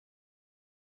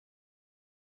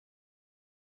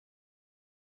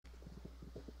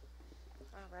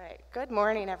right, good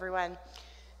morning, everyone.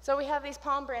 So we have these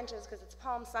palm branches because it's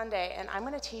Palm Sunday, and I'm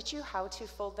going to teach you how to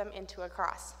fold them into a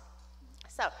cross.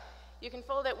 So you can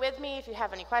fold it with me. If you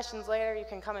have any questions later, you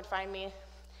can come and find me.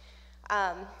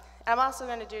 I'm also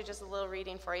going to do just a little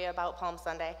reading for you about Palm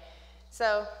Sunday.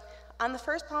 So on the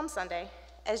first Palm Sunday,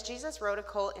 as Jesus rode a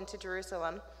colt into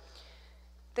Jerusalem,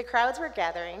 the crowds were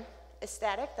gathering,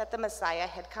 ecstatic that the Messiah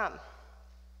had come.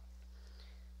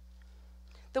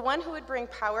 The one who would bring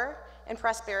power and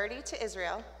prosperity to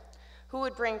Israel, who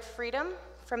would bring freedom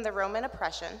from the Roman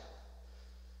oppression.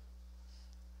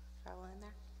 Follow in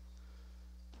there.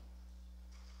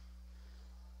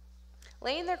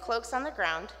 Laying their cloaks on the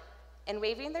ground and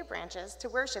waving their branches to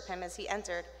worship him as he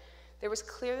entered, there was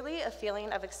clearly a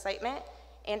feeling of excitement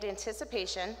and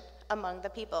anticipation among the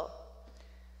people.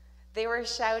 They were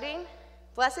shouting,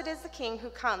 "Blessed is the King who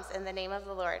comes in the name of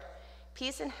the Lord.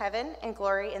 Peace in heaven and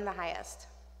glory in the highest."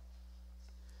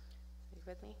 Are you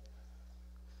with me?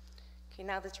 Okay,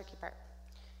 now the tricky part.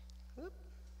 Whoop.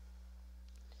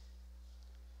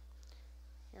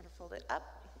 You're going to fold it up.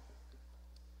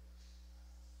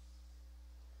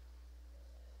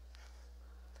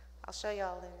 I'll show you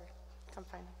all later. Come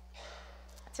find me.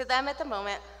 To them at the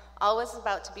moment, all was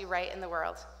about to be right in the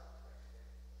world.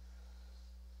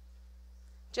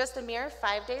 Just a mere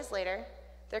 5 days later,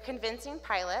 they're convincing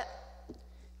Pilate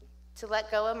to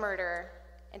let go a murderer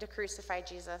and to crucify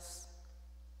Jesus.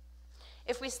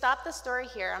 If we stop the story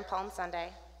here on Palm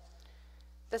Sunday,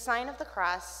 the sign of the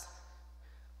cross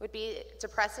would be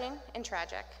depressing and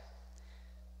tragic.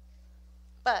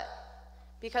 But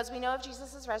because we know of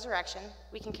Jesus' resurrection,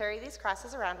 we can carry these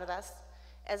crosses around with us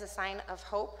as a sign of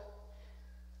hope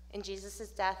in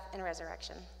Jesus' death and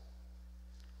resurrection.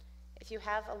 If you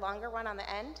have a longer one on the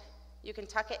end, you can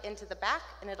tuck it into the back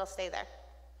and it'll stay there.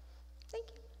 Thank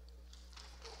you.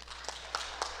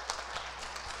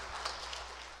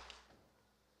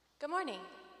 Good morning.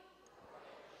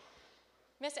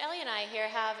 Miss Ellie and I here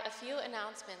have a few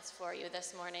announcements for you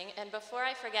this morning. And before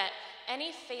I forget,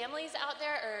 any families out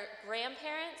there or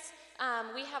grandparents,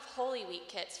 we have Holy Week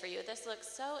kits for you. This looks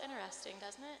so interesting,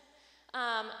 doesn't it?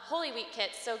 Holy Week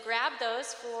kits, so grab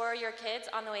those for your kids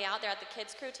on the way out. They're at the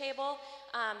kids' crew table.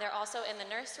 They're also in the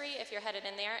nursery if you're headed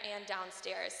in there, and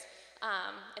downstairs.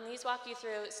 And these walk you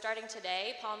through starting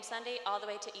today, Palm Sunday, all the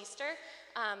way to Easter.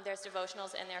 There's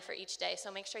devotionals in there for each day,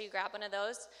 so make sure you grab one of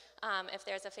those if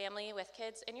there's a family with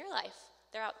kids in your life.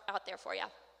 They're out there for you.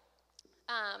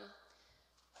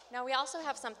 Now, we also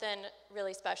have something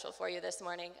really special for you this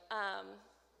morning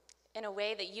in a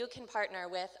way that you can partner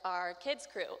with our kids'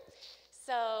 crew.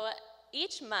 So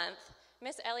each month,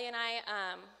 Miss Ellie and I,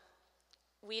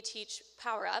 we teach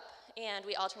Power Up, and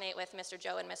we alternate with Mr.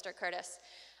 Joe and Mr. Curtis.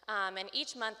 And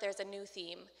each month there's a new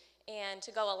theme. And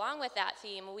to go along with that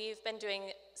theme, we've been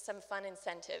doing some fun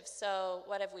incentives. So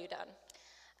what have we done?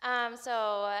 Last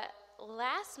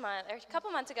month, or a couple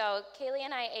months ago, Kaylee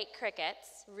and I ate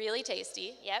crickets. Really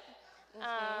tasty. Yep.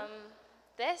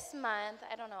 This month,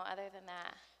 I don't know, other than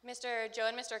that. Mr. Joe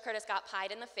and Mr. Curtis got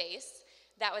pied in the face.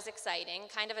 That was exciting,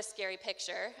 kind of a scary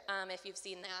picture, if you've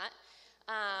seen that.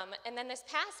 And then this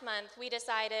past month, we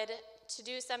decided to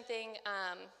do something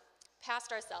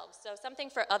past ourselves, so something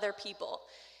for other people.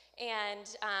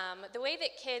 And the way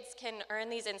that kids can earn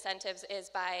these incentives is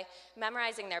by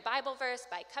memorizing their Bible verse,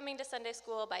 by coming to Sunday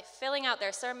school, by filling out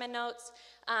their sermon notes,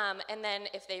 and then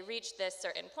if they reach this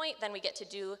certain point, then we get to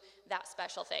do that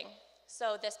special thing.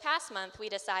 So this past month, we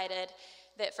decided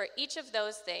that for each of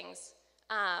those things,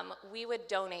 we would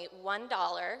donate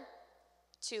 $1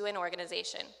 to an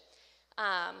organization.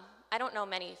 I don't know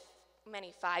many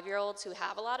 5-year-olds who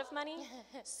have a lot of money,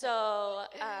 so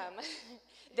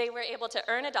they were able to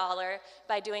earn $1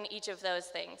 by doing each of those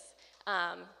things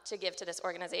to give to this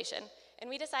organization. And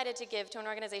we decided to give to an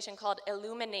organization called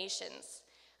Illuminations.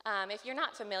 If you're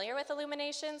not familiar with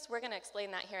Illuminations, we're going to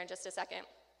explain that here in just a second.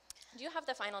 Do you have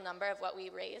the final number of what we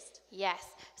raised? Yes.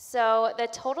 So the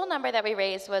total number that we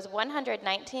raised was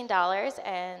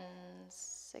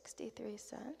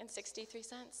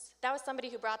 $119.63. That was somebody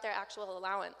who brought their actual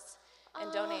allowance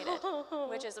and donated,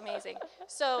 which is amazing.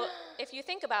 So if you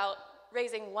think about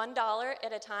raising $1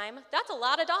 at a time, that's a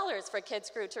lot of dollars for Kids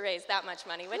Crew to raise that much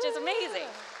money, which is amazing.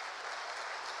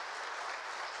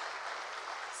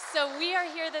 So we are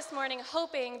here this morning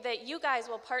hoping that you guys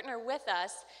will partner with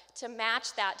us to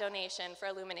match that donation for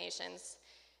Illuminations.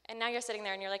 And now you're sitting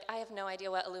there and you're like, I have no idea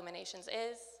what Illuminations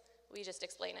is. Will you just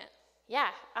explain it?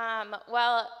 Yeah,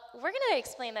 well, we're going to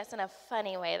explain this in a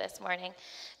funny way this morning.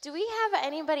 Do we have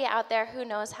anybody out there who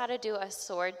knows how to do a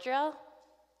sword drill?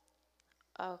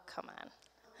 Oh, come on.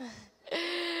 Over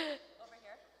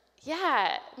here?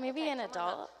 Yeah, maybe an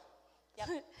adult. Yep.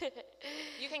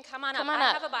 You can come on Come up. on I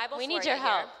up. have a Bible We for need you your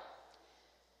help. here.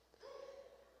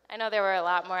 I know there were a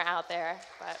lot more out there,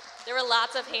 but There were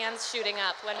lots of hands shooting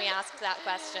up when we asked that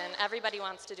question. Everybody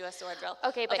wants to do a sword drill.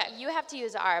 okay, but you have to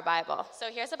use our Bible. So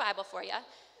here's a Bible for you.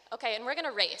 Okay, and we're going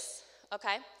to race,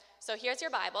 okay? So here's your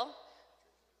Bible.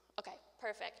 Okay,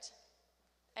 perfect.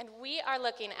 And we are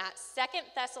looking at 2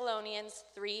 Thessalonians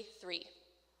 3:3.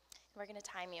 We're going to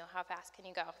time you. How fast can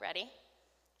you go? Ready,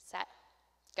 set,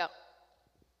 go.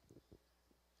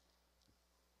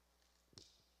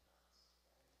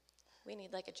 We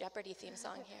need like a Jeopardy theme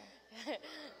song here.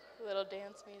 Little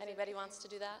dance music. Anybody wants to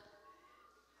do that?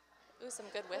 Ooh, some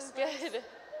good whistles. Good.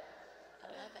 I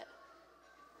love it.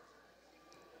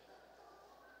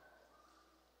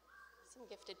 Some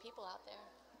gifted people out there.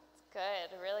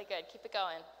 Good, really good. Keep it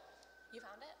going. You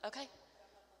found it? Okay.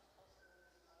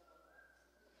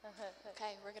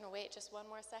 Okay, we're going to wait just one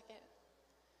more second.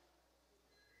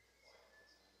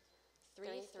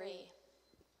 3:3.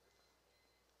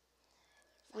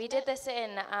 We did this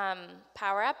in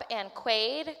Power Up, and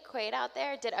Quaid out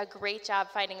there did a great job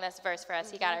finding this verse for us.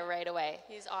 He got it right away.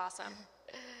 He's awesome.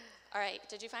 All right,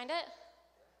 did you find it?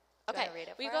 Do you Okay, wanna read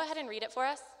it will you for go us? ahead and read it for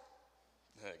us?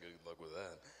 Yeah, good luck with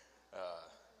that.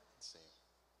 Let's see.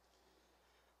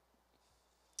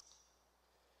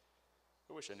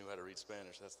 I wish I knew how to read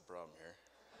Spanish. That's the problem here.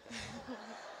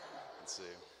 Let's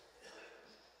see.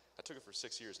 I took it for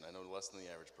 6 years, and I know less than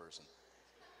the average person.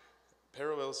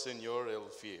 Pero el Señor el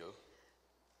fiel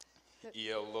y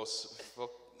el los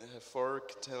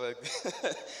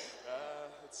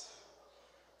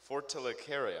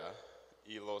fortalecería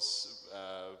y los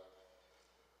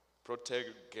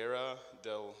protegerá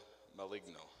del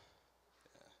maligno.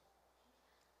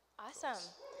 Awesome.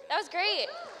 That was great.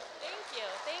 Thank you,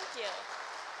 thank you.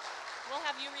 We'll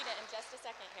have you read it in just a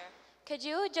second here. Could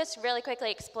you just really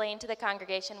quickly explain to the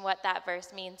congregation what that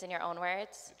verse means in your own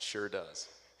words? It sure does.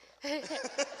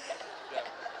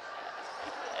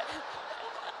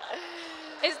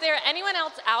 Is there anyone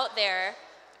else out there?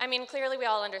 I mean, clearly we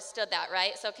all understood that,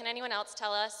 right? So can anyone else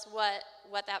tell us what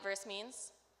that verse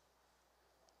means?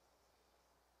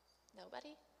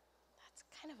 Nobody? That's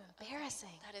kind of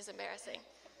embarrassing. That is embarrassing.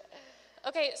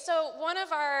 Okay, so one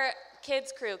of our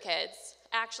kids' crew kids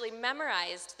actually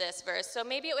memorized this verse, so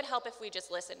maybe it would help if we just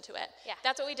listened to it. Yeah.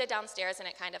 That's what we did downstairs, and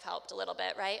it kind of helped a little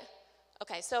bit, right?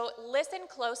 Okay, so listen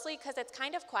closely, because it's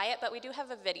kind of quiet, but we do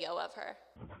have a video of her.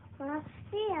 Más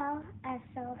fiel es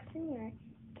el Señor,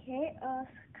 que os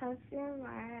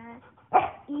confirmará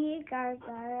y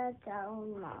guardará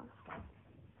del mal.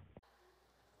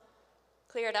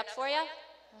 Clear it up for you?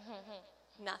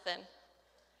 Nothing.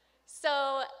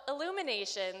 So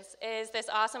Illuminations is this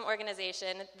awesome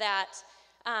organization that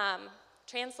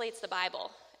translates the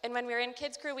Bible. And when we were in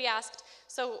Kids Crew, we asked,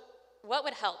 so what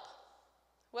would help?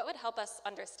 What would help us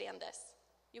understand this?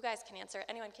 You guys can answer.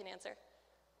 Anyone can answer.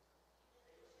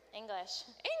 English.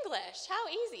 English. How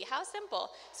easy. How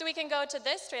simple. So we can go to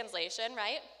this translation,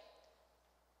 right?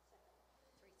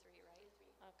 3:3,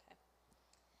 right? Okay.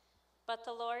 But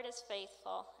the Lord is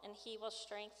faithful, and he will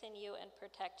strengthen you and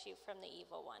protect you from the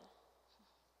evil one.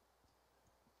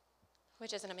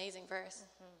 Which is an amazing verse.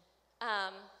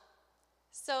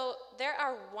 So there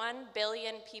are 1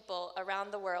 billion people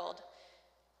around the world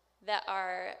that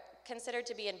are considered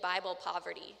to be in Bible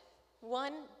poverty.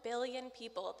 1 billion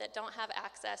people that don't have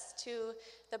access to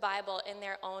the Bible in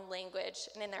their own language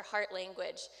and in their heart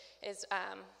language is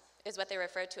what they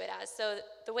refer to it as. So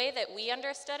the way that we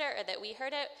understood it, or that we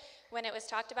heard it when it was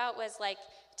talked about, was like,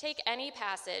 take any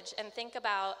passage and think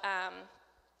about,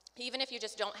 even if you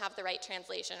just don't have the right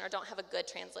translation or don't have a good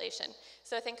translation.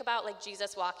 So think about like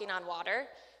Jesus walking on water,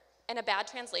 and a bad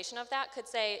translation of that could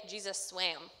say Jesus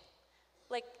swam.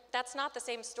 Like, that's not the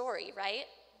same story, right?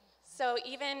 So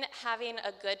even having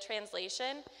a good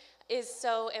translation is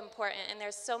so important, and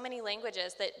there's so many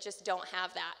languages that just don't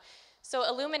have that. So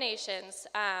Illuminations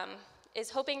is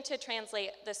hoping to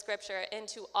translate the scripture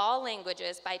into all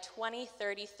languages by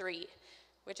 2033,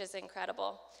 which is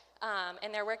incredible.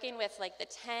 And they're working with like the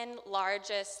 10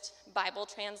 largest Bible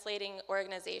translating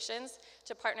organizations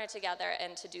to partner together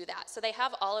and to do that. So they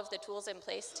have all of the tools in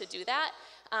place to do that.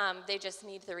 They just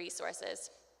need the resources.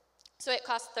 So it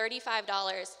costs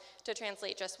 $35 to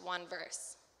translate just one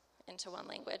verse into one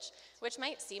language, which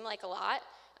might seem like a lot,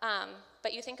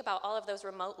 but you think about all of those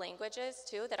remote languages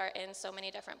too that are in so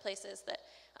many different places that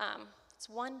it's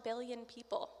 1 billion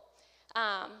people.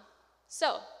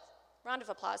 So round of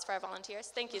applause for our volunteers.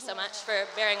 Thank you so much for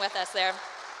bearing with us there.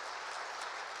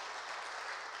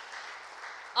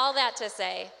 All that to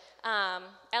say,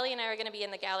 Ellie and I are going to be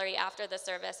in the gallery after the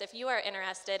service. If you are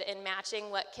interested in matching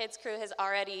what Kids Crew has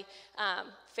already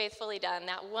faithfully done,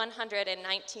 that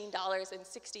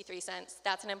 $119.63,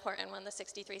 that's an important one, the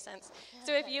 63 cents.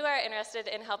 So if you are interested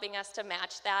in helping us to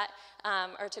match that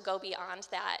or to go beyond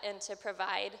that and to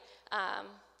provide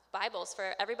Bibles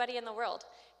for everybody in the world,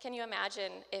 can you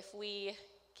imagine if we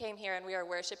came here and we were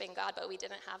worshiping God, but we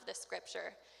didn't have the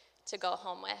scripture to go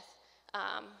home with?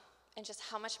 And just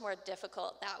how much more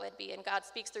difficult that would be. And God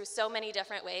speaks through so many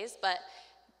different ways, but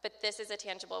this is a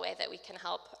tangible way that we can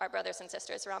help our brothers and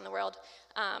sisters around the world.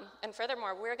 And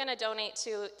furthermore, we're going to donate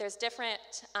to, there's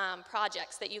different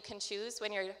projects that you can choose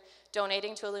when you're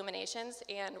donating to Illuminations,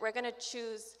 and we're going to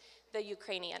choose the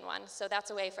Ukrainian one. So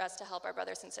that's a way for us to help our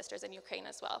brothers and sisters in Ukraine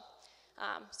as well.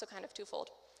 So kind of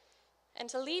twofold. And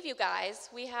to leave you guys,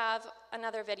 we have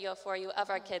another video for you of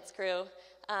our Kids Crew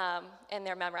and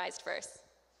their memorized verse.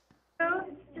 2,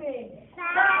 3.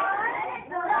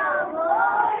 The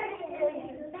Lord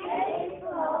is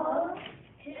faithful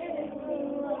to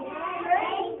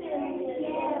strengthen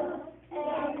you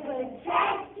and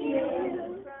protect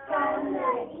you from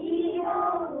the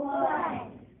evil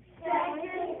one.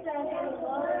 2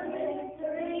 Thessalonians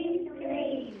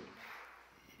 3:3.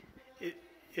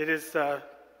 It is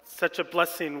such a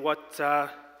blessing what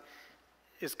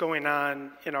is going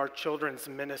on in our children's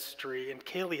ministry, and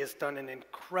Kaylee has done an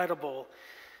incredible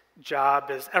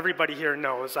job, as everybody here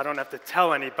knows. I don't have to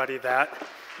tell anybody that.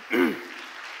 Because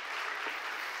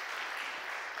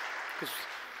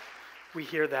we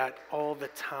hear that all the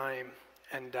time.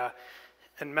 And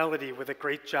Melody, with a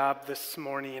great job this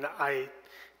morning. I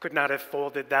could not have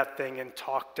folded that thing and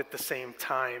talked at the same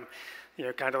time. You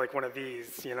know, kind of like one of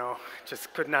these, you know,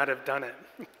 just could not have done it.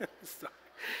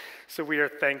 So we are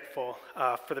thankful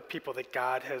for the people that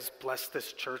God has blessed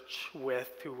this church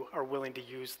with, who are willing to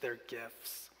use their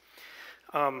gifts.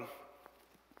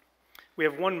 We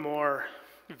have one more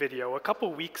video. A couple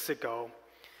weeks ago,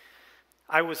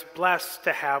 I was blessed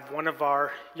to have one of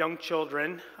our young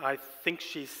children, I think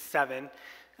she's 7,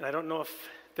 and I don't know if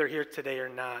they're here today or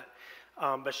not,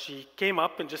 but she came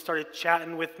up and just started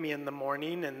chatting with me in the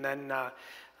morning, and then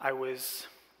I was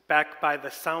back by the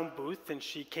sound booth, and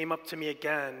she came up to me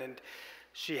again, and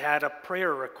she had a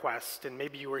prayer request, and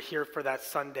maybe you were here for that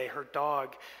Sunday. Her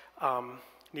dog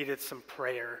needed some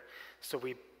prayer, so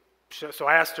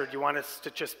I asked her, do you want us to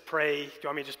just pray? Do you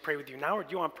want me to just pray with you now, or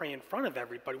do you want to pray in front of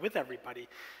everybody, with everybody?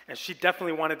 And she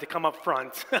definitely wanted to come up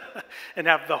front and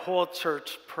have the whole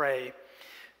church pray.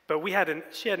 But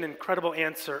she had an incredible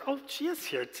answer. Oh, she is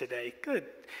here today. Good.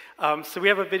 So we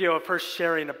have a video of her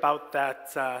sharing about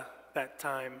that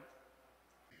time.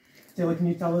 Taylor, can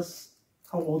you tell us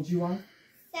how old you are?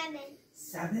 7.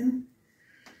 7?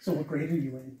 So what grade are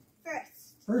you in?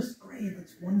 First grade.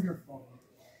 That's wonderful.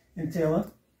 And Taylor,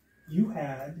 you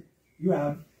have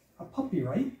a puppy,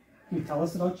 right? Can you tell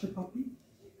us about your puppy?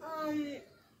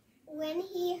 When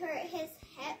he hurt his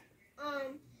hip,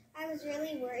 I was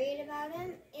really worried about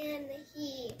him, and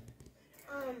he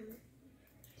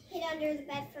hid under the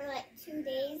bed for like 2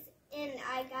 days, and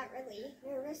I got really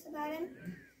nervous about him.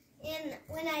 And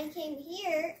when I came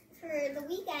here for the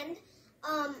weekend,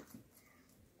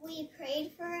 we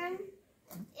prayed for him,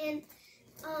 and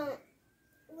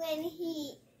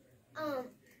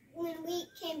when we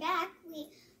came back, we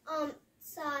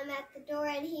saw him at the door,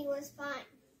 and he was fine.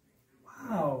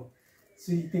 Wow.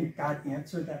 So you think God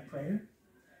answered that prayer?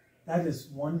 That is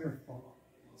wonderful.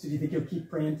 So do you think you'll keep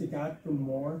praying to God for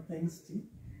more things too?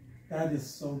 That is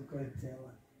so good,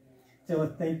 Taylor.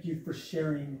 Taylor, thank you for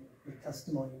sharing your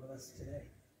testimony with us today.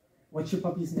 What's your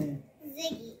puppy's name?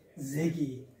 Ziggy.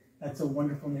 Ziggy. That's a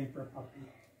wonderful name for a puppy.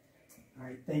 All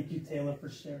right, thank you, Taylor, for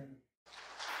sharing.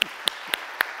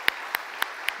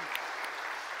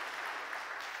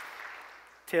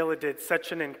 Taylor did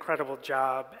such an incredible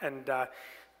job, and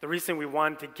the reason we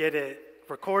wanted to get it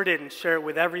recorded and share it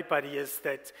with everybody is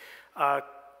that I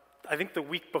think the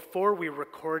week before we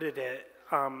recorded it,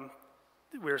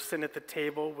 we were sitting at the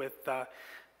table with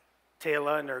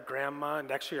Taylor and her grandma, and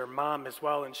actually her mom as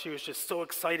well, and she was just so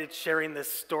excited sharing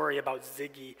this story about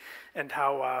Ziggy and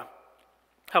how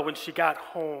when she got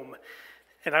home,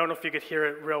 and I don't know if you could hear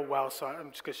it real well, so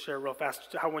I'm just going to share real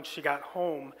fast, how when she got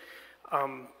home,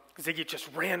 Ziggy just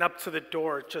ran up to the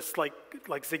door just like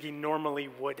Ziggy normally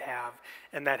would have,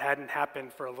 and that hadn't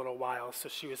happened for a little while, so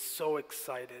she was so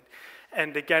excited.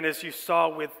 And again, as you saw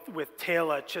with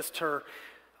Taylor, just her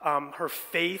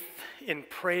faith in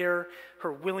prayer,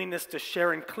 her willingness to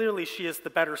share, and clearly she is the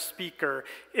better speaker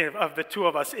of the two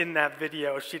of us in that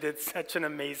video. She did such an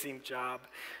amazing job.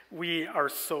 We are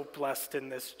so blessed in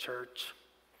this church.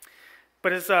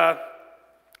 But as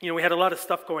You know, we had a lot of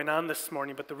stuff going on this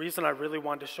morning, but the reason I really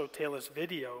wanted to show Taylor's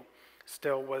video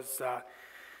still was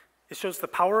it shows the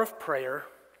power of prayer.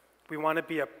 We want to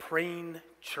be a praying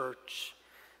church.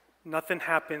 Nothing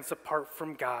happens apart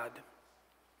from God.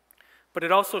 But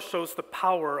it also shows the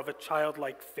power of a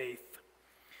childlike faith,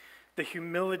 the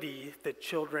humility that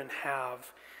children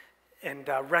have, and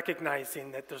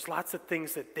recognizing that there's lots of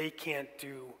things that they can't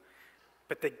do,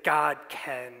 but that God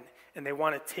can, and they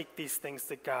want to take these things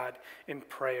to God in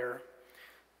prayer.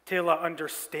 Taylor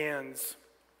understands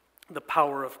the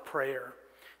power of prayer.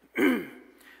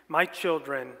 My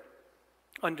children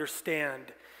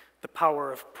understand the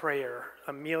power of prayer.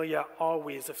 Amelia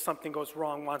always, if something goes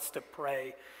wrong, wants to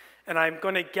pray. And I'm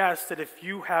going to guess that if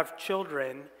you have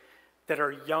children that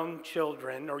are young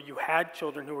children, or you had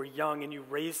children who were young and you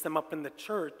raised them up in the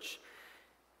church,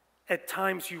 at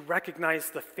times you recognize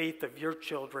the faith of your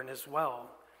children as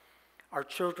well. Our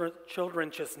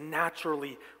children just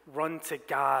naturally run to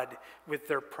God with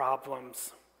their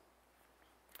problems.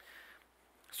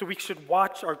 So we should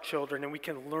watch our children, and we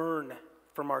can learn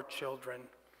from our children.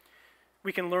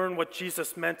 We can learn what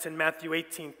Jesus meant in Matthew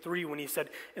 18:3 when he said,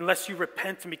 "Unless you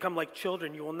repent and become like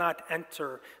children, you will not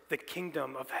enter the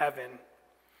kingdom of heaven."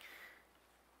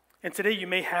 And today you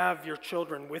may have your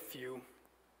children with you.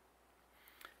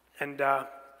 And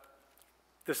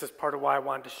this is part of why I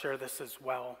wanted to share this as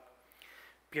well.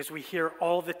 Because we hear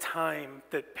all the time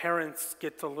that parents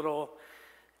get a little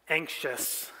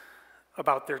anxious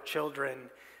about their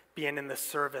children being in the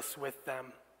service with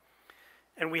them.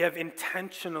 And we have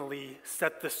intentionally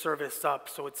set the service up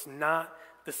so it's not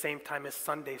the same time as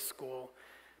Sunday school,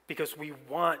 because we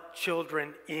want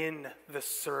children in the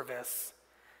service.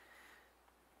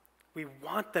 We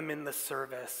want them in the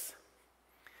service.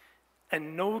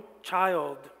 And no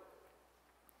child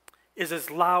is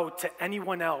as loud to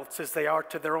anyone else as they are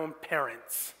to their own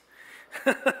parents.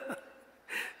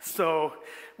 So,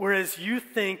 whereas you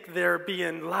think they're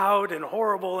being loud and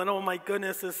horrible and, oh my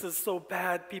goodness, this is so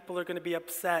bad, people are going to be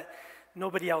upset,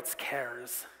 nobody else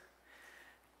cares.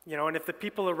 You know, and if the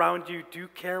people around you do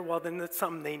care, well, then that's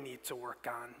something they need to work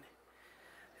on,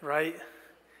 right?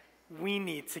 We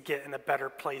need to get in a better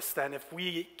place then if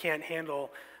we can't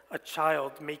handle a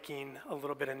child making a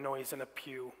little bit of noise in a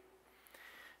pew.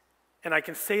 And I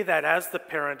can say that as the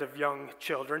parent of young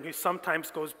children who sometimes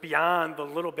goes beyond the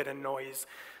little bit of noise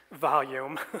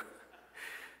volume.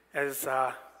 As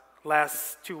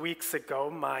last 2 weeks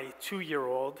ago, my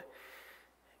 2-year-old,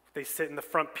 they sit in the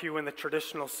front pew in the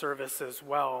traditional service as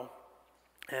well,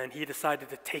 and he decided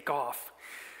to take off.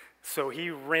 So he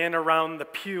ran around the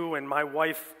pew, and my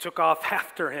wife took off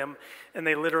after him, and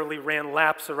they literally ran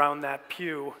laps around that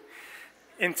pew.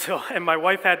 And my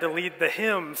wife had to lead the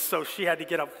hymns, so she had to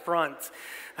get up front.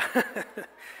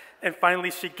 And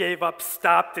finally she gave up,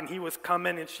 stopped, and he was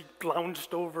coming, and she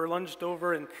lunged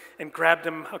over and grabbed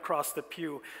him across the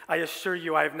pew. I assure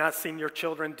you, I have not seen your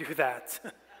children do that.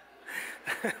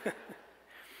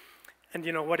 And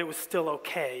you know what? It was still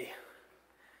okay.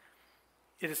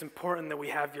 It is important that we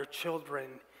have your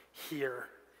children here.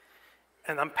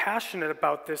 And I'm passionate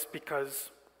about this because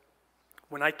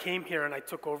when I came here and I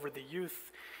took over the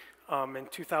youth in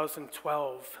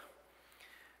 2012,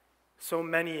 so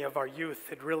many of our youth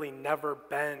had really never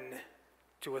been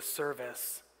to a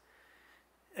service.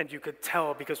 And you could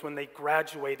tell because when they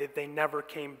graduated, they never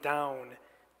came down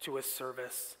to a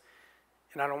service.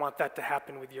 And I don't want that to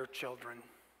happen with your children.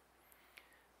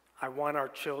 I want our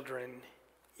children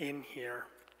in here,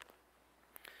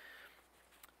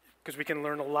 because we can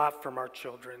learn a lot from our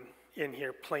children in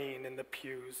here playing in the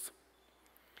pews.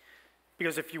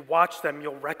 Because if you watch them,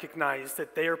 you'll recognize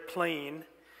that they are playing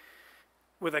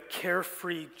with a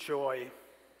carefree joy.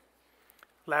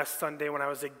 Last Sunday when I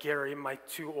was at Gary, my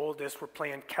 2 oldest were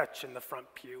playing catch in the front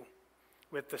pew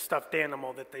with the stuffed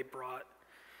animal that they brought.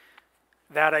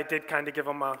 That I did kind of give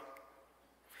them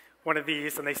one of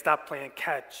these, and they stopped playing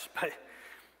catch.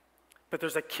 But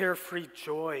there's a carefree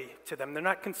joy to them. They're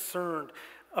not concerned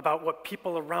about what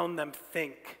people around them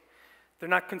think. They're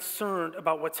not concerned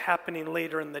about what's happening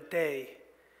later in the day.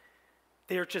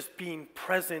 They are just being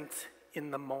present in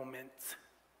the moment.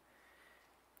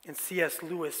 And C.S.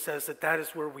 Lewis says that that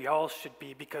is where we all should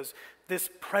be, because this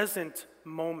present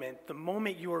moment, the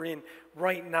moment you are in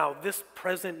right now, this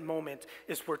present moment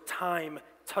is where time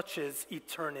touches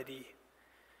eternity.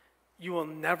 You will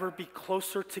never be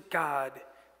closer to God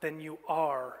than you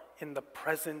are in the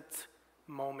present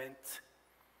moment.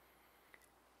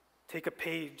 Take a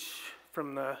page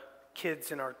from the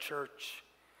kids in our church.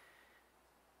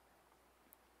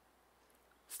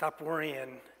 Stop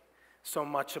worrying so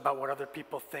much about what other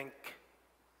people think.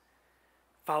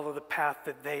 Follow the path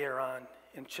that they are on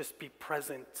and just be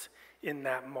present in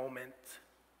that moment.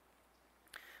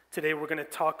 Today we're going to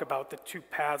talk about the two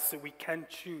paths that we can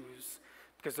choose,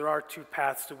 because there are two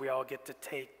paths that we all get to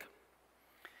take.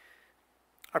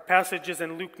 Our passage is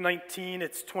in Luke 19,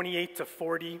 it's 28 to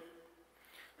 40.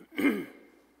 So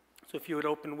if you would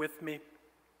open with me.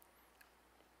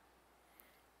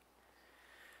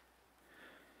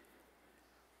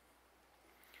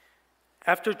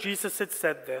 After Jesus had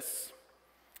said this,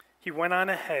 he went on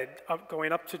ahead,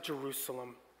 going up to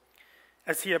Jerusalem.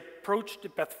 As he approached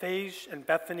Bethphage and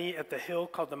Bethany at the hill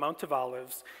called the Mount of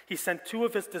Olives, he sent two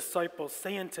of his disciples,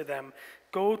 saying to them,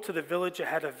 "Go to the village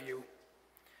ahead of you,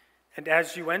 and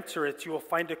as you enter it, you will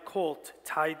find a colt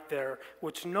tied there,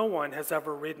 which no one has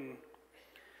ever ridden.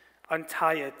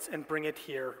 Untie it and bring it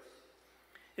here.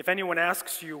 If anyone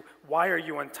asks you, 'Why are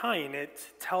you untying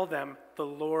it?' tell them, 'The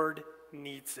Lord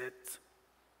needs it.'"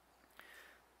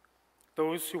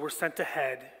 Those who were sent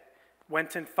ahead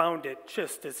went and found it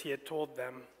just as he had told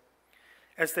them.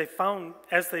 As they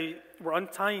were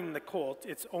untying the colt,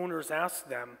 its owners asked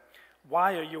them,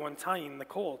 "Why are you untying the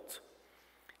colt?"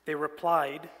 They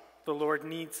replied, "The Lord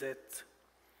needs it."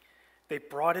 They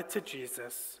brought it to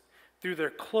Jesus, threw their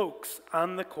cloaks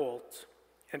on the colt,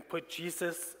 and put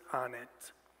Jesus on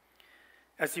it.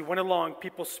 As he went along,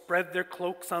 people spread their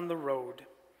cloaks on the road.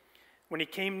 When he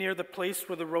came near the place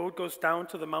where the road goes down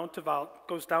the Mount of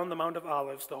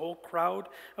Olives, the whole crowd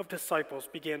of disciples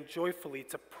began joyfully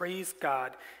to praise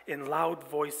God in loud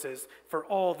voices for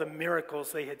all the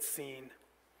miracles they had seen.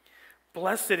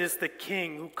 "Blessed is the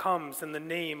King who comes in the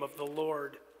name of the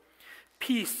Lord.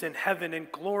 Peace in heaven and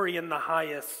glory in the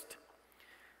highest."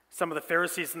 Some of the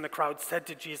Pharisees in the crowd said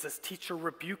to Jesus, "Teacher,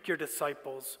 rebuke your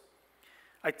disciples."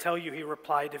 "I tell you," he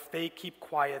replied, "if they keep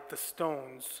quiet, the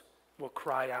stones will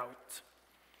cry out."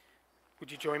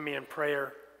 Would you join me in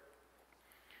prayer?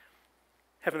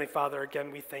 Heavenly Father,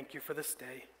 again, we thank you for this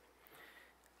day.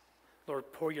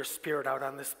 Lord, pour your Spirit out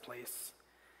on this place.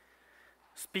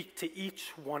 Speak to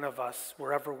each one of us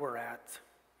wherever we're at.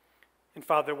 And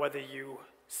Father, whether you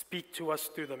speak to us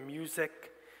through the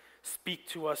music, speak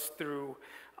to us through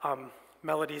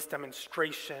Melody's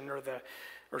demonstration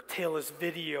or Taylor's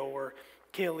video or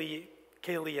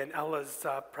Kaylee and Ella's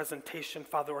presentation,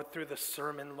 Father, or through the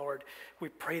sermon, Lord, we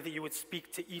pray that you would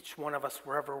speak to each one of us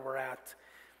wherever we're at.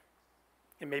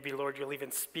 And maybe, Lord, you'll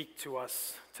even speak to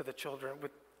us, to the children,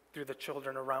 through the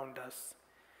children around us.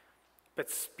 But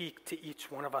speak to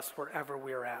each one of us wherever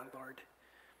we're at, Lord.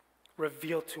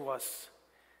 Reveal to us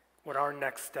what our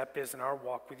next step is in our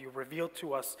walk with you. Reveal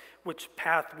to us which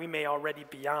path we may already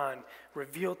be on.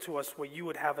 Reveal to us what you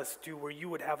would have us do, where you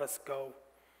would have us go.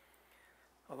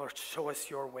 Oh, Lord, show us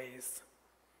your ways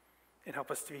and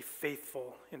help us to be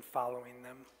faithful in following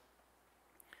them.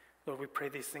 Lord, we pray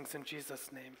these things in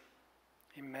Jesus' name.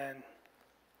 Amen.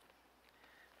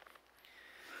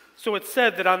 So it's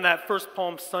said that on that first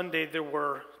Palm Sunday, there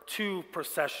were two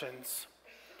processions.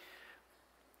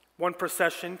 One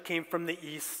procession came from the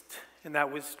east, and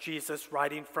that was Jesus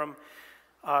riding from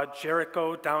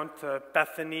Jericho down to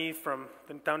Bethany,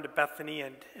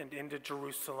 and into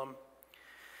Jerusalem.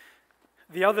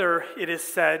 The other, it is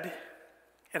said,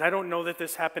 and I don't know that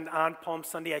this happened on Palm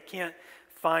Sunday. I can't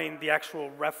find the actual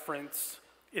reference.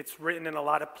 It's written in a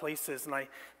lot of places, and I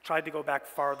tried to go back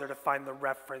farther to find the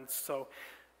reference.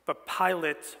 But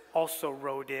Pilate also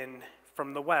rode in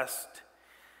from the west.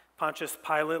 Pontius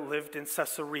Pilate lived in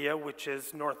Caesarea, which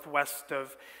is northwest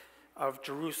of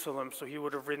Jerusalem, so he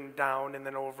would have ridden down and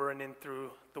then over and in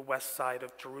through the west side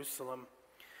of Jerusalem.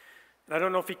 I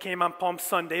don't know if he came on Palm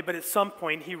Sunday, but at some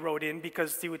point he rode in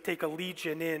because he would take a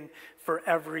legion in for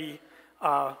every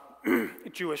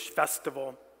Jewish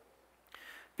festival.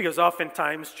 Because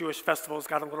oftentimes Jewish festivals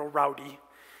got a little rowdy,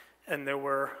 and there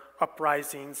were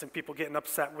uprisings and people getting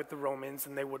upset with the Romans,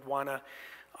 and they would want to,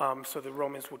 so the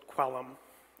Romans would quell them,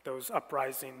 those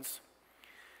uprisings.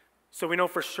 So we know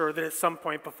for sure that at some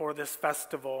point before this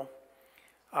festival,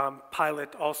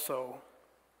 Pilate also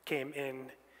came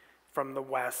in from the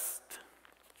west.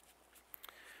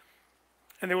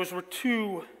 And there were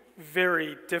two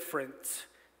very different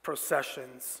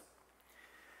processions.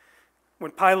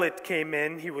 When Pilate came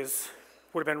in, he would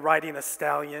have been riding a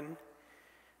stallion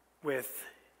with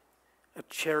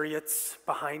chariots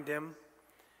behind him,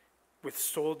 with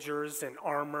soldiers in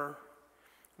armor,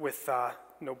 with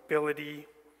nobility.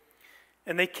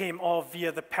 And they came all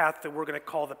via the path that we're going to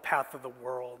call the path of the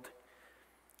world.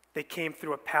 They came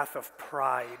through a path of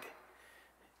pride.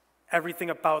 Everything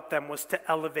about them was to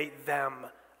elevate them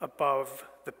above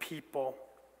the people.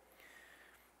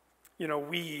 You know,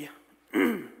 we,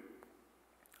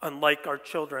 unlike our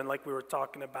children, like we were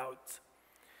talking about,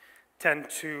 tend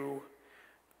to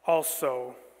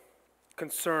also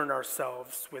concern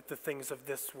ourselves with the things of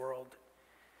this world,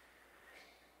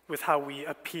 with how we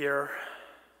appear,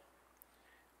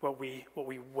 what we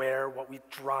wear, what we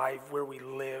drive, where we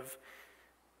live,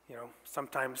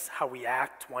 sometimes how we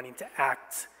act, wanting to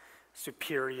act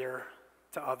superior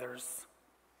to others.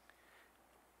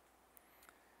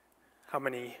 How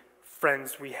many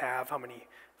friends we have, how many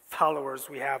followers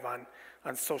we have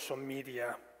on social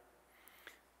media.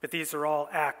 But these are all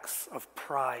acts of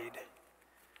pride.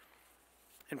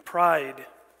 And pride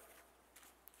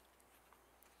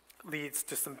leads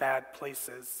to some bad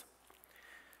places.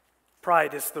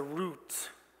 Pride is the root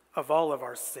of all of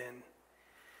our sin.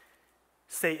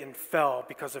 Satan fell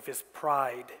because of his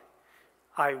pride.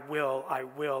 I will,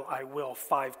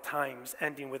 5 times,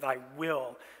 ending with I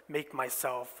will make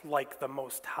myself like the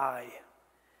Most High.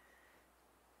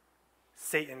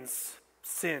 Satan's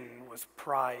sin was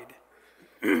pride.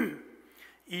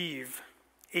 Eve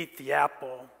ate the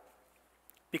apple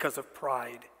because of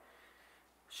pride.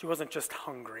 She wasn't just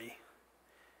hungry.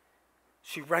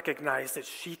 She recognized that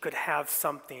she could have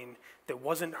something that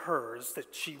wasn't hers,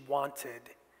 that she wanted,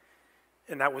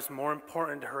 and that was more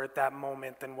important to her at that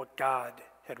moment than what God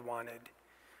had wanted.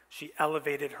 She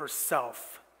elevated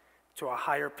herself to a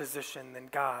higher position than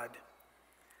God.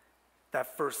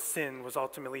 That first sin was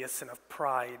ultimately a sin of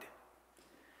pride.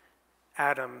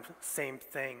 Adam, same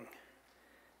thing.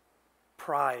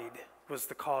 Pride was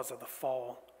the cause of the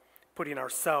fall, putting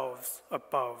ourselves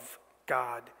above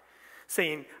God,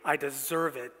 saying, I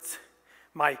deserve it.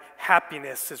 My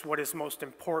happiness is what is most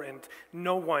important.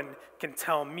 No one can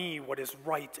tell me what is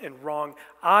right and wrong.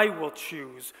 I will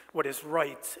choose what is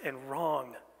right and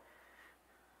wrong.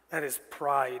 That is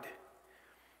pride.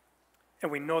 And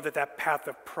we know that that path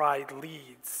of pride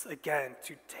leads, again,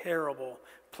 to terrible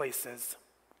places.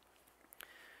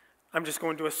 I'm just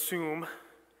going to assume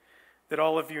that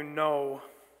all of you know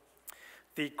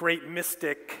the great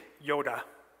mystic Yoda.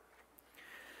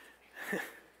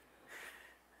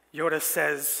 Yoda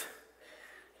says,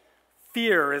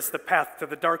 fear is the path to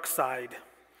the dark side.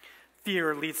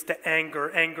 Fear leads to anger.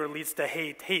 Anger leads to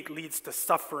hate. Hate leads to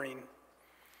suffering.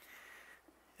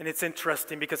 And it's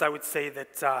interesting because I would say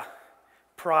that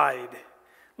pride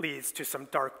leads to some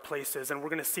dark places. And we're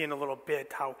going to see in a little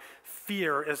bit how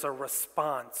fear is a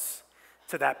response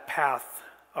to that path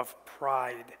of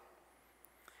pride.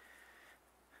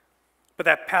 But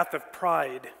that path of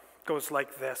pride goes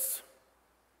like this.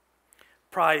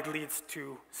 Pride leads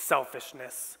to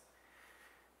selfishness.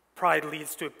 Pride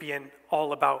leads to it being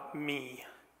all about me.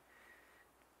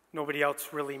 Nobody else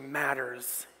really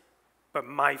matters but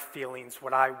my feelings,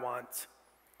 what I want.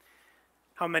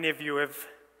 How many of you have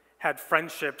had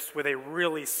friendships with a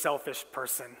really selfish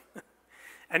person?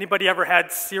 Anybody ever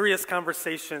had serious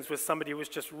conversations with somebody who was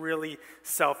just really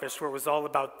selfish, where it was all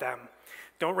about them?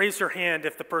 Don't raise your hand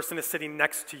if the person is sitting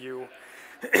next to you,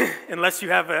 unless you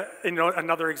have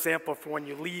another example for when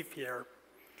you leave here.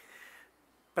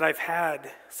 But I've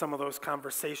had some of those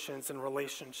conversations and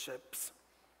relationships.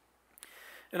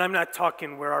 And I'm not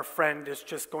talking where our friend is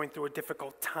just going through a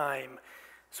difficult time,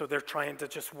 so they're trying to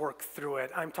just work through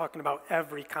it. I'm talking about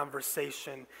every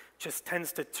conversation just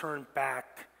tends to turn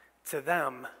back to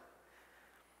them.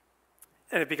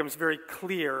 And it becomes very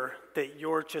clear that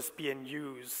you're just being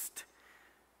used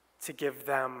to give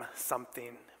them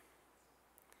something.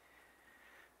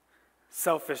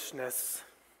 Selfishness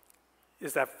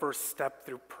is that first step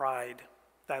through pride,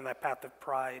 down that path of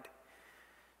pride.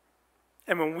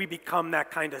 And when we become that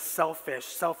kind of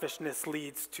selfishness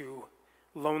leads to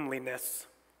loneliness.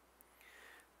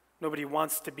 Nobody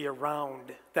wants to be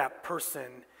around that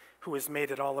person who has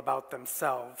made it all about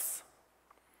themselves.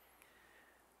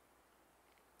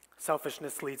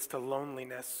 Selfishness leads to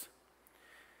loneliness.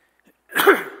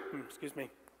 Excuse me.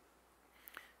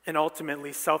 And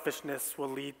ultimately, selfishness will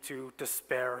lead to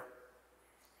despair.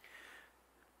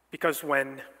 Because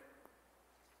when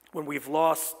we've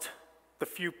lost the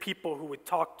few people who would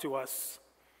talk to us,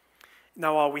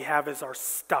 now all we have is our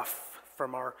stuff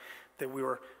that we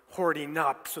were hoarding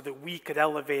up so that we could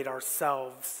elevate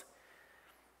ourselves.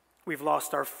 We've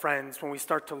lost our friends. When we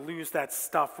start to lose that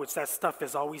stuff, which that stuff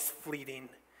is always fleeting,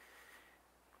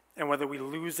 and whether we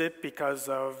lose it because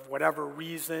of whatever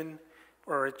reason,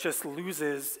 or it just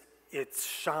loses its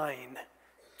shine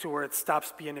to where it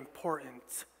stops being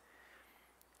important,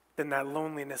 then that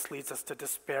loneliness leads us to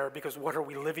despair, because what are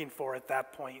we living for at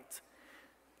that point?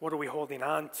 What are we holding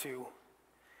on to?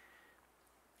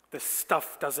 The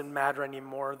stuff doesn't matter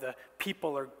anymore. The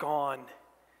people are gone.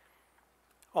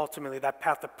 Ultimately, that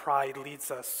path of pride leads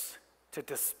us to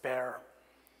despair.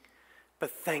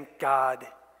 But thank God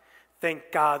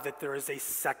that there is a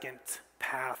second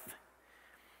path.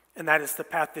 And that is the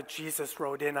path that Jesus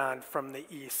rode in on from the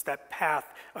east, that path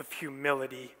of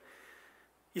humility.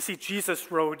 You see,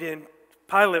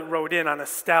 Pilate rode in on a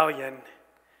stallion.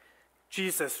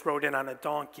 Jesus rode in on a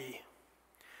donkey.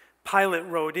 Pilate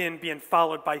rode in being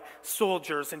followed by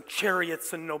soldiers and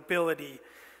chariots and nobility.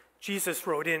 Jesus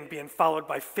rode in being followed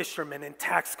by fishermen and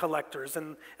tax collectors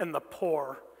and the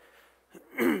poor.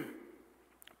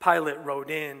 Pilate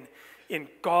rode in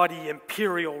gaudy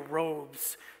imperial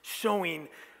robes, showing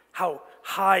how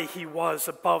high he was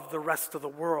above the rest of the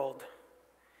world.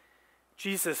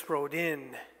 Jesus rode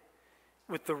in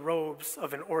with the robes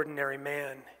of an ordinary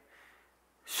man,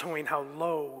 showing how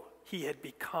low he had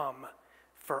become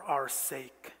for our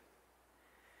sake.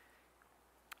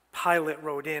 Pilate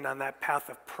rode in on that path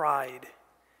of pride,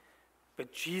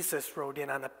 but Jesus rode in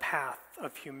on a path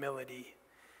of humility,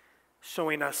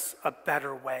 showing us a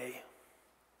better way.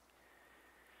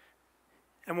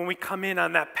 And when we come in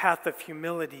on that path of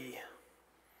humility,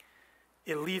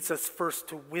 it leads us first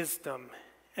to wisdom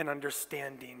and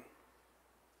understanding.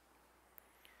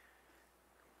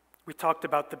 We talked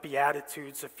about the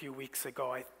Beatitudes a few weeks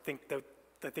ago. I think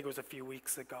it was a few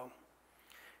weeks ago.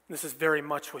 This is very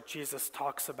much what Jesus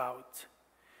talks about.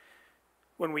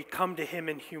 When we come to him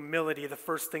in humility, the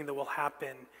first thing that will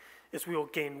happen is we will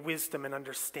gain wisdom and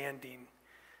understanding.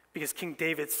 Because King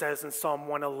David says in Psalm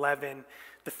 111,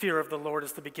 the fear of the Lord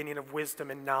is the beginning of wisdom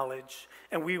and knowledge.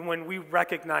 And when we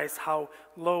recognize how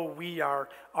low we are,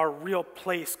 our real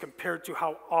place compared to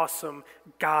how awesome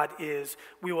God is,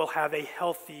 we will have a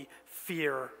healthy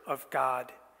fear of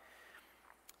God.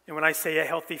 And when I say a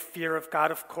healthy fear of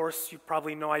God, of course, you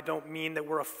probably know I don't mean that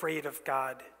we're afraid of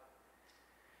God.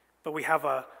 But we have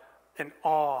an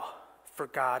awe for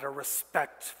God, a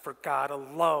respect for God, a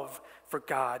love for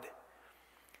God.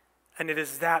 And it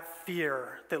is that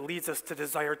fear that leads us to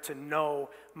desire to know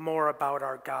more about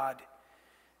our God.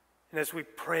 And as we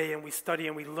pray and we study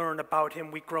and we learn about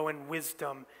him, we grow in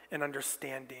wisdom and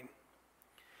understanding.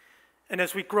 And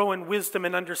as we grow in wisdom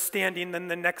and understanding, then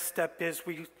the next step is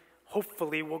we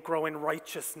hopefully will grow in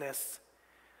righteousness.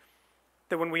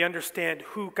 That when we understand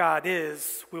who God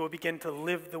is, we will begin to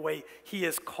live the way he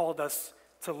has called us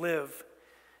to live.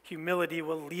 Humility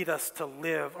will lead us to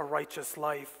live a righteous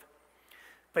life.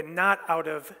 But not out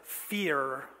of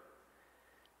fear,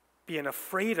 being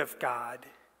afraid of God.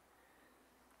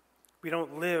 We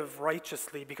don't live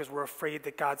righteously because we're afraid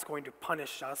that God's going to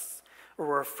punish us, or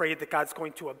we're afraid that God's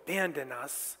going to abandon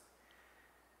us.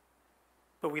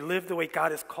 But we live the way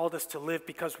God has called us to live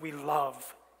because we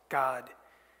love God.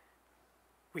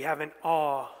 We have an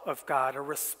awe of God, a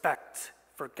respect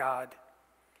for God.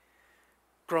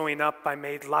 Growing up, I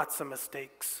made lots of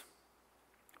mistakes,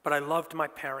 but I loved my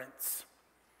parents.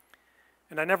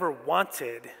 And I never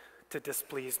wanted to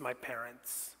displease my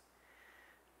parents.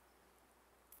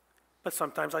 But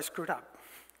sometimes I screwed up.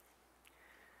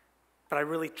 But I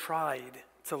really tried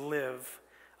to live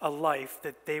a life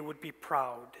that they would be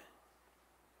proud.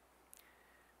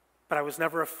 But I was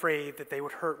never afraid that they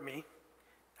would hurt me.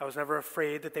 I was never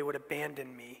afraid that they would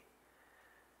abandon me.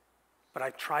 But I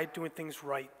tried doing things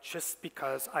right just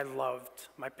because I loved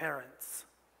my parents.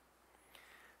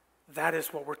 That is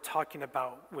what we're talking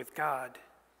about with God.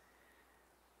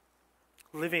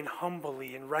 Living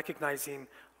humbly and recognizing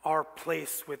our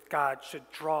place with God should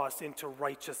draw us into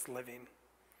righteous living.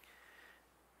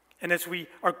 And as we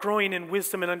are growing in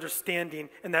wisdom and understanding,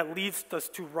 and that leads us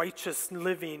to righteous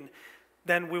living,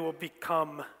 then we will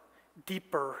become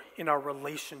deeper in our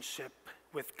relationship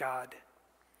with God.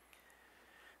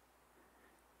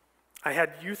 I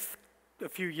had youth a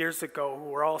few years ago who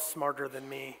were all smarter than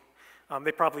me.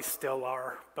 They probably still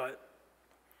are, but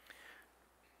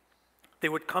they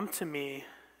would come to me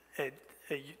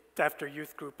after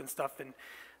youth group and stuff, and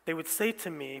they would say to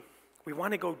me, "We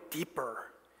want to go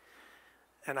deeper."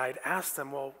 And I'd ask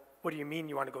them, "Well, what do you mean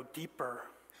you want to go deeper?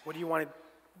 What do you want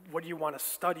to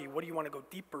study? What do you want to go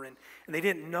deeper in?" And they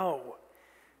didn't know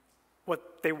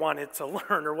what they wanted to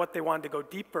learn or what they wanted to go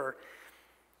deeper.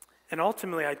 And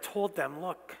ultimately, I told them,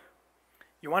 "Look,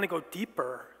 you want to go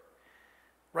deeper.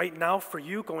 Right now, for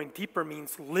you, going deeper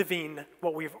means living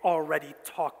what we've already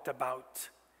talked about.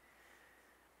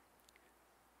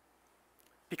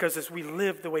 Because as we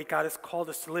live the way God has called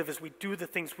us to live, as we do the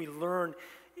things we learn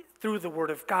through the Word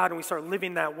of God, and we start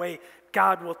living that way,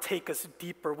 God will take us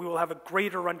deeper. We will have a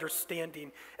greater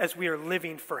understanding as we are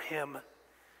living for Him.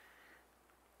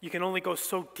 You can only go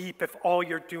so deep if all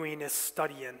you're doing is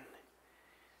studying.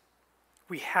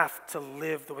 We have to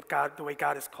live the way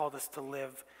God has called us to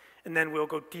live. And then we'll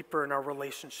go deeper in our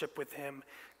relationship with Him,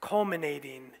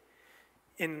 culminating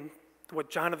in what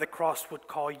John of the Cross would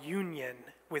call union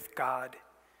with God.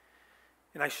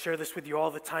 And I share this with you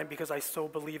all the time because I so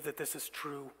believe that this is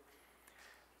true.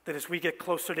 That as we get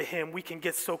closer to him, we can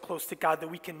get so close to God that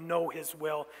we can know his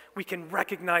will. We can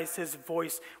recognize his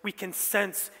voice. We can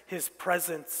sense his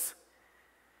presence.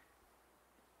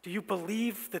 Do you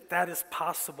believe that that is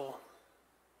possible?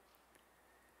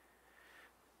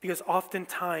 Because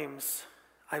oftentimes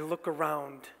I look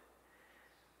around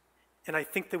and I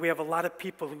think that we have a lot of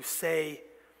people who say,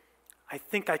 I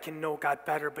think I can know God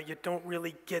better, but you don't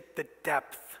really get the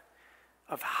depth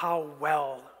of how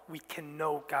well we can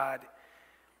know God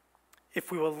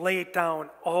if we will lay down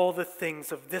all the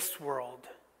things of this world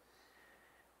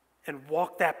and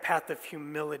walk that path of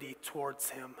humility towards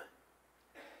him.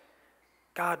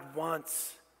 God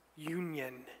wants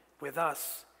union with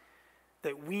us,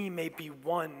 that we may be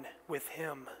one with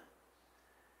him.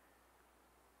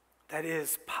 That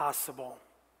is possible.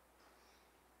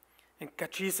 And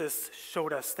God, Jesus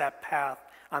showed us that path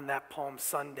on that Palm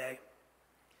Sunday.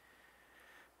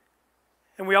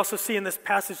 And we also see in this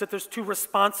passage that there's two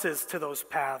responses to those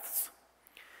paths.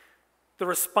 The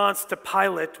response to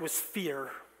Pilate was fear.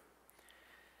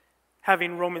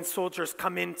 Having Roman soldiers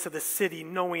come into the city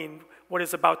knowing what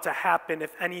is about to happen,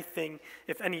 if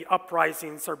any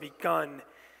uprisings are begun,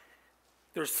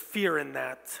 there's fear in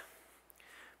that.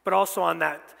 But also on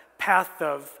that path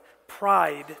of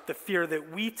pride, the fear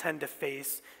that we tend to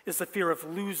face is the fear of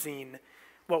losing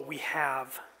what we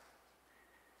have.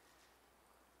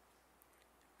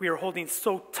 We are holding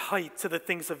so tight to the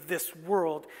things of this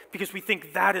world because we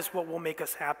think that is what will make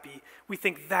us happy. We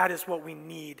think that is what we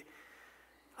need.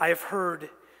 I have heard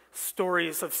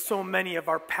stories of so many of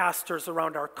our pastors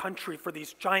around our country for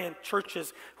these giant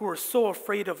churches who are so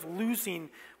afraid of losing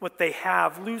what they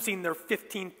have, losing their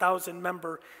 15,000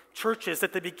 member churches,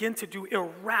 that they begin to do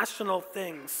irrational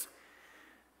things.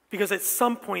 Because at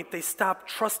some point they stopped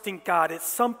trusting God. At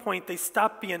some point they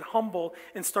stopped being humble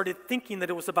and started thinking that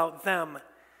it was about them.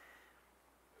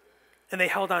 And they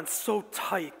held on so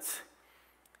tight.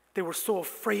 They were so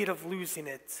afraid of losing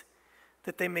it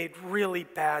that they made really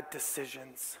bad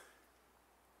decisions.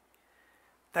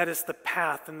 That is the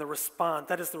path and the response.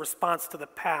 That is the response to the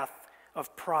path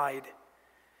of pride.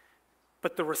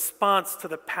 But the response to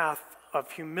the path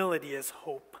of humility is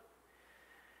hope.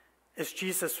 As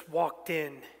Jesus walked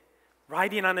in,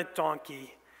 riding on a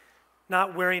donkey,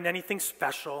 not wearing anything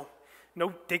special,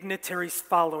 no dignitaries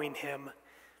following him,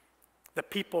 the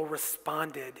people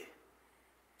responded,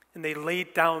 and they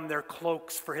laid down their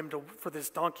cloaks for this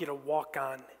donkey to walk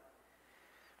on.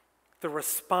 The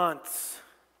response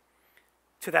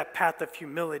to that path of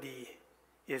humility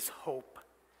is hope.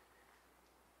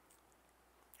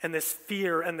 And this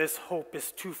fear and this hope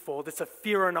is twofold. It's a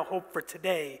fear and a hope for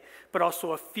today, but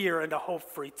also a fear and a hope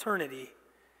for eternity.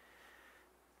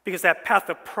 Because that path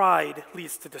of pride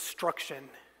leads to destruction.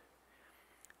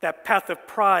 That path of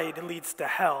pride leads to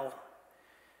hell.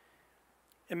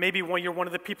 And maybe you're one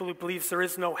of the people who believes there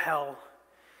is no hell.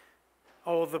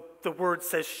 Oh, the word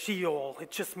says Sheol. It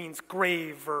just means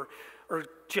grave, or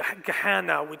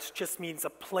Gehenna, which just means a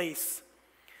place.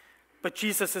 But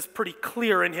Jesus is pretty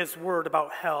clear in his word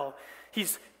about hell.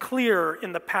 He's clear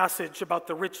in the passage about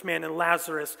the rich man and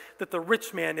Lazarus that the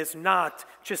rich man is not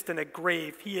just in a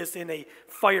grave. He is in a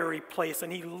fiery place,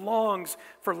 and he longs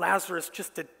for Lazarus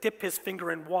just to dip his finger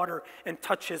in water and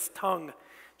touch his tongue.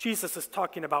 Jesus is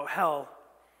talking about hell.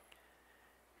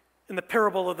 In the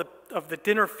parable of the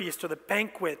dinner feast or the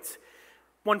banquet,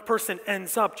 one person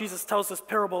ends up, Jesus tells this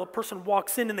parable, a person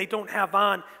walks in and they don't have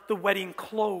on the wedding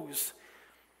clothes,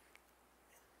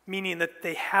 meaning that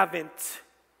they haven't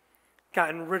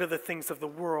gotten rid of the things of the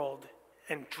world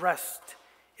and dressed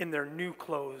in their new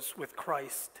clothes with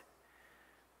Christ.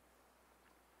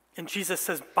 And Jesus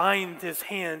says, bind his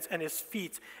hands and his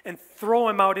feet and throw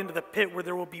him out into the pit where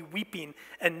there will be weeping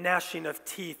and gnashing of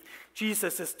teeth.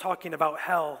 Jesus is talking about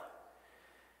hell.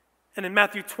 And in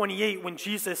Matthew 28, when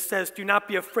Jesus says, do not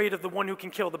be afraid of the one who can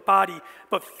kill the body,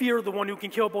 but fear the one who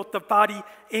can kill both the body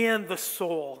and the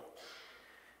soul,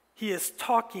 he is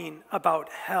talking about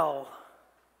hell.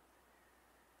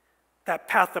 That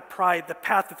path of pride, the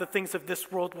path that the things of this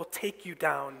world will take you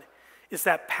down, is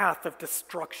that path of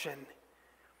destruction.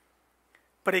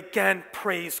 But again,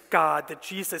 praise God that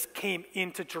Jesus came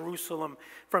into Jerusalem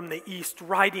from the east,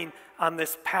 riding on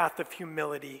this path of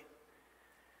humility.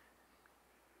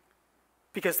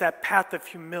 Because that path of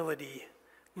humility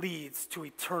leads to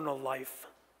eternal life.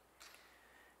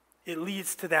 It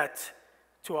leads to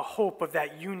a hope of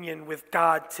that union with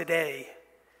God today.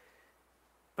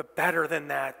 But better than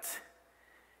that,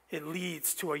 it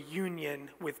leads to a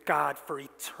union with God for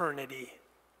eternity.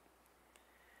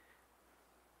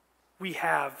 we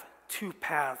have two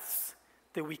paths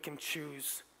that we can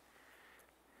choose.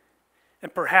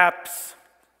 And perhaps,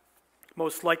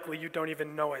 most likely, you don't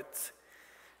even know it,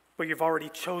 but you've already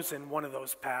chosen one of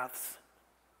those paths.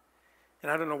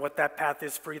 And I don't know what that path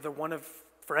is for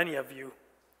for any of you.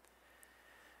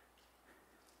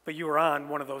 But you are on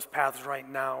one of those paths right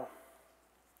now.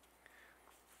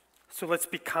 So let's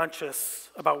be conscious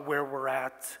about where we're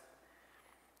at.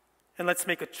 And let's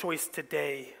make a choice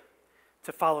today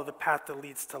to follow the path that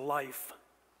leads to life.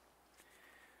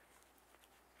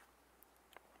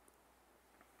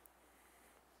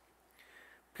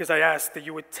 Because I ask that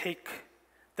you would take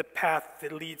the path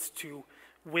that leads to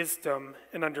wisdom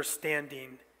and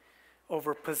understanding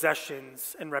over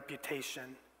possessions and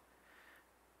reputation.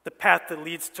 The path that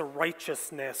leads to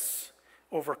righteousness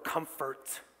over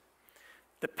comfort.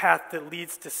 The path that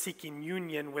leads to seeking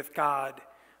union with God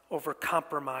over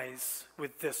compromise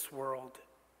with this world.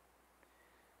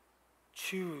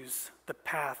 Choose the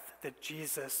path that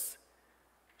Jesus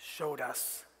showed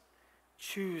us.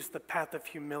 Choose the path of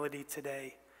humility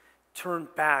today. Turn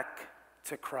back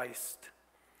to Christ.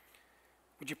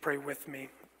 Would you pray with me?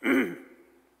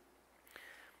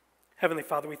 Heavenly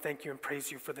Father, we thank you and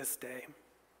praise you for this day.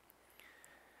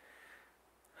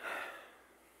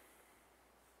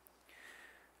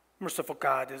 Merciful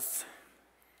God,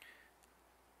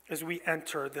 as we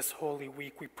enter this holy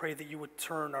week, we pray that you would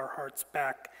turn our hearts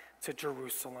back to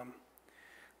Jerusalem,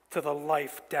 to the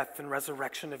life, death, and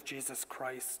resurrection of Jesus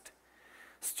Christ.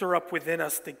 Stir up within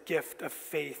us the gift of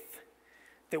faith,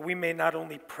 that we may not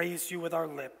only praise you with our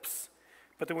lips,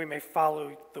 but that we may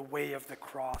follow the way of the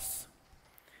cross.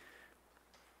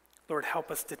 Lord, help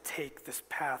us to take this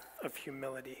path of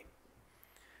humility,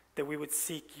 that we would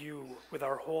seek you with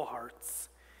our whole hearts,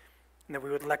 and that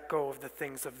we would let go of the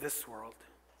things of this world.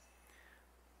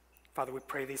 Father, we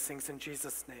pray these things in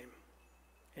Jesus' name.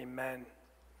 Amen.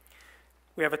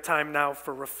 We have a time now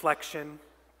for reflection.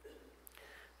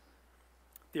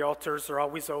 The altars are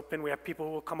always open. We have people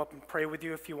who will come up and pray with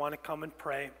you if you want to come and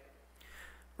pray.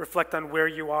 Reflect on where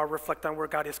you are. Reflect on where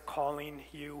God is calling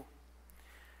you.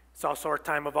 It's also our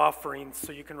time of offerings,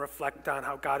 so you can reflect on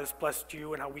how God has blessed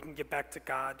you and how we can get back to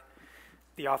God.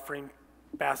 The offering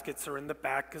baskets are in the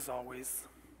back as always.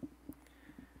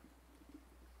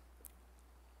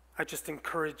 I just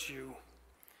encourage you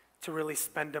to really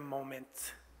spend a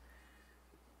moment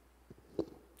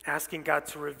asking God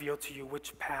to reveal to you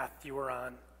which path you are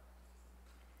on.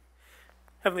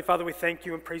 Heavenly Father, we thank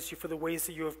you and praise you for the ways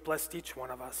that you have blessed each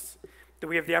one of us, that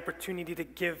we have the opportunity to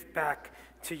give back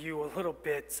to you a little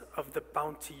bit of the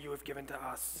bounty you have given to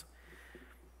us.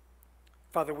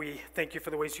 Father, we thank you for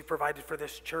the ways you provided for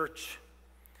this church,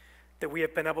 that we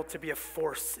have been able to be a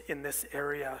force in this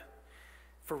area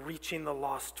for reaching the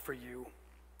lost for you,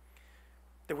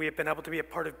 that we have been able to be a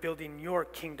part of building your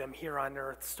kingdom here on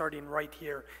earth, starting right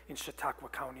here in Chautauqua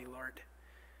County, Lord.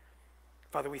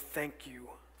 Father, we thank you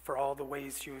for all the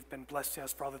ways you have been blessing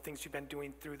us, for all the things you've been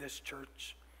doing through this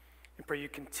church, and pray you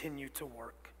continue to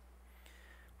work.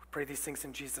 We pray these things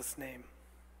in Jesus' name.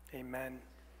 Amen.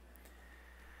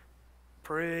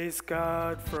 Praise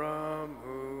God from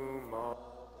whom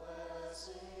all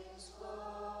blessings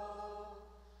flow.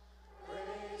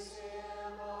 Praise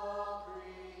him, all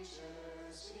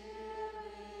creatures here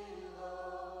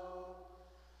below.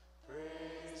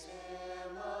 Praise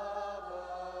him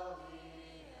above the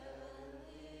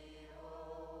heavenly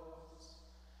hosts.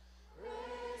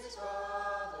 Praise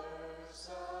Father,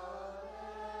 Son,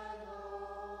 and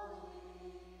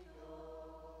Holy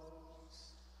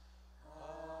Ghost.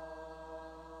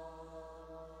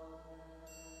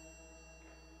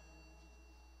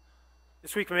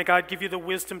 This week, may God give you the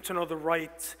wisdom to know the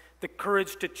right, the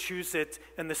courage to choose it,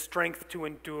 and the strength to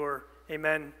endure.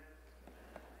 Amen.